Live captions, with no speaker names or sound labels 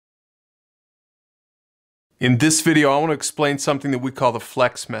In this video, I want to explain something that we call the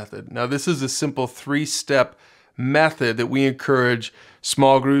FLEX method. Now, this is a simple 3-step method that we encourage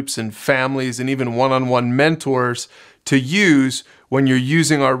small groups and families and even one-on-one mentors to use when you're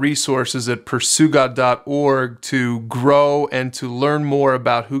using our resources at PursueGOD.org to grow and to learn more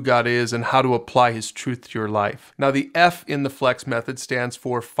about who God is and how to apply His truth to your life. Now, the F in the FLEX method stands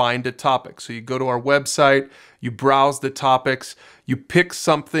for find a topic. So you go to our website, you browse the topics, you pick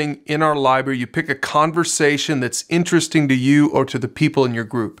something in our library, you pick a conversation that's interesting to you or to the people in your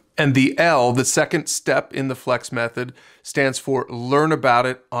group. And the L, the second step in the FLEX method, stands for learn about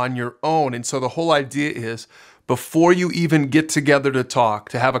it on your own. And so the whole idea is, before you even get together to talk,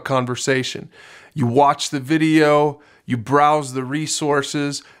 to have a conversation, you watch the video, you browse the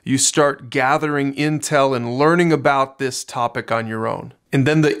resources, you start gathering intel and learning about this topic on your own. And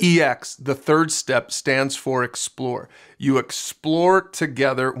then the EX, the third step, stands for explore. You explore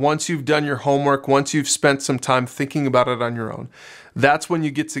together once you've done your homework, once you've spent some time thinking about it on your own. That's when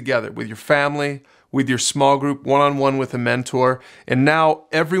you get together with your family, with your small group, one-on-one with a mentor, and now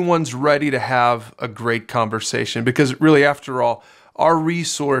everyone's ready to have a great conversation, because really, after all, our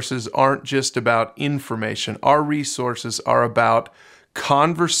resources aren't just about information. Our resources are about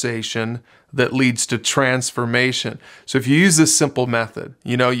conversation that leads to transformation. So if you use this simple method,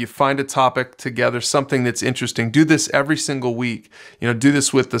 you find a topic together, something that's interesting, do this every single week. Do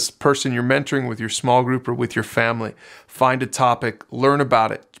this with this person you're mentoring, with your small group, or with your family. Find a topic, learn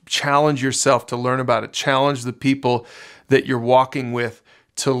about it, challenge yourself to learn about it, challenge the people that you're walking with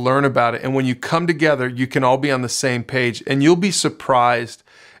to learn about it. And when you come together, you can all be on the same page, and you'll be surprised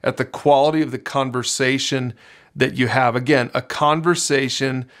at the quality of the conversation that you have. Again, a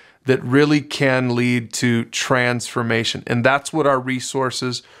conversation that really can lead to transformation. And that's what our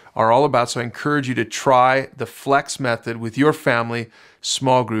resources are all about. So I encourage you to try the FLEX method with your family,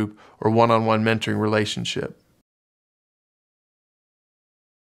 small group, or one-on-one mentoring relationship.